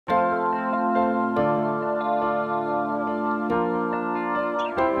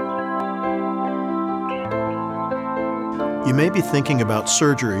You may be thinking about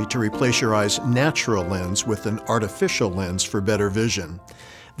surgery to replace your eye's natural lens with an artificial lens for better vision.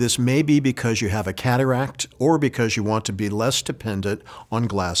 This may be because you have a cataract or because you want to be less dependent on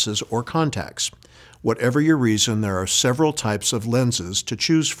glasses or contacts. Whatever your reason, there are several types of lenses to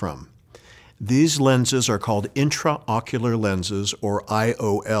choose from. These lenses are called intraocular lenses, or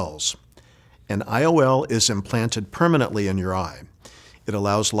IOLs. An IOL is implanted permanently in your eye. It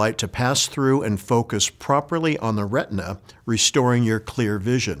allows light to pass through and focus properly on the retina, restoring your clear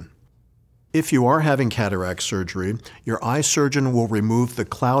vision. If you are having cataract surgery, your eye surgeon will remove the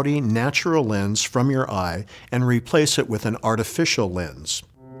cloudy natural lens from your eye and replace it with an artificial lens.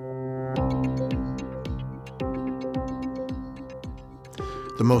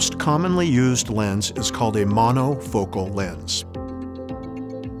 The most commonly used lens is called a monofocal lens.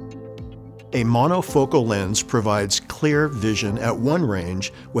 A monofocal lens provides clear vision at one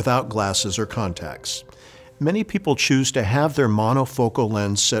range without glasses or contacts. Many people choose to have their monofocal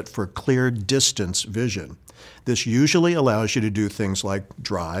lens set for clear distance vision. This usually allows you to do things like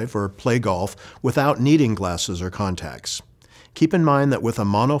drive or play golf without needing glasses or contacts. Keep in mind that with a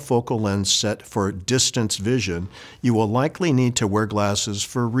monofocal lens set for distance vision, you will likely need to wear glasses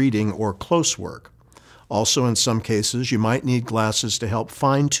for reading or close work. Also, in some cases, you might need glasses to help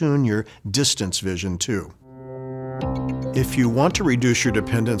fine-tune your distance vision too. If you want to reduce your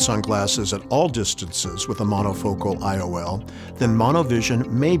dependence on glasses at all distances with a monofocal IOL, then monovision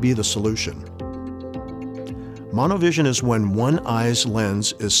may be the solution. Monovision is when one eye's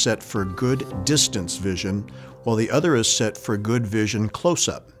lens is set for good distance vision, while the other is set for good vision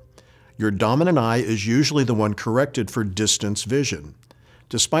close-up. Your dominant eye is usually the one corrected for distance vision.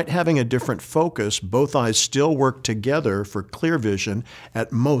 Despite having a different focus, both eyes still work together for clear vision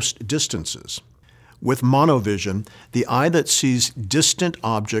at most distances. With monovision, the eye that sees distant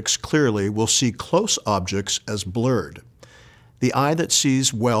objects clearly will see close objects as blurred. The eye that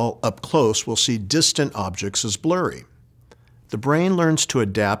sees well up close will see distant objects as blurry. The brain learns to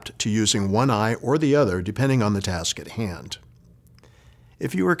adapt to using one eye or the other depending on the task at hand.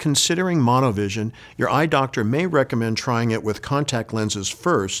 If you are considering monovision, your eye doctor may recommend trying it with contact lenses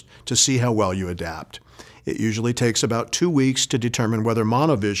first to see how well you adapt. It usually takes about 2 weeks to determine whether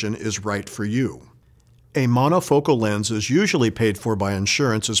monovision is right for you. A monofocal lens is usually paid for by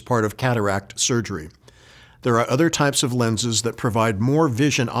insurance as part of cataract surgery. There are other types of lenses that provide more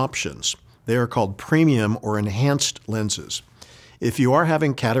vision options. They are called premium or enhanced lenses. If you are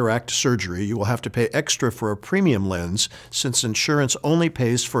having cataract surgery, you will have to pay extra for a premium lens since insurance only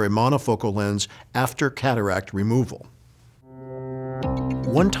pays for a monofocal lens after cataract removal.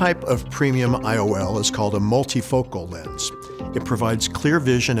 One type of premium IOL is called a multifocal lens. It provides clear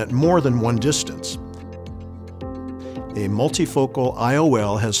vision at more than one distance. A multifocal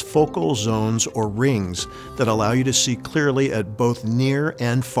IOL has focal zones or rings that allow you to see clearly at both near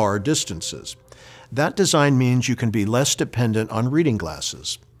and far distances. That design means you can be less dependent on reading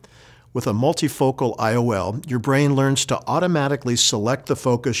glasses. With a multifocal IOL, your brain learns to automatically select the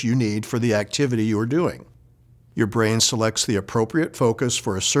focus you need for the activity you are doing. Your brain selects the appropriate focus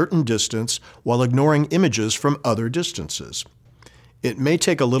for a certain distance while ignoring images from other distances. It may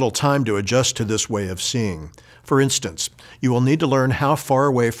take a little time to adjust to this way of seeing. For instance, you will need to learn how far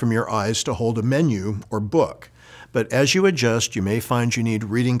away from your eyes to hold a menu or book. But as you adjust, you may find you need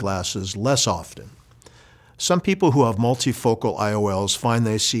reading glasses less often. Some people who have multifocal IOLs find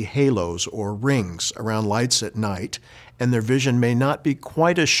they see halos or rings around lights at night, and their vision may not be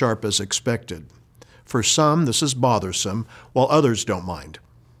quite as sharp as expected. For some, this is bothersome, while others don't mind.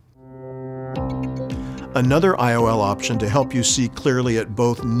 Another IOL option to help you see clearly at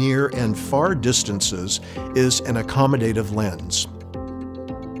both near and far distances is an accommodative lens.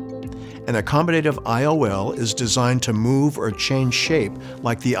 An accommodative IOL is designed to move or change shape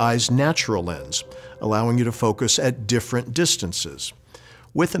like the eye's natural lens, allowing you to focus at different distances.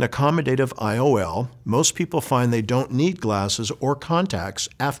 With an accommodative IOL, most people find they don't need glasses or contacts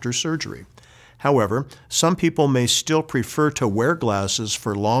after surgery. However, some people may still prefer to wear glasses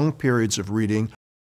for long periods of reading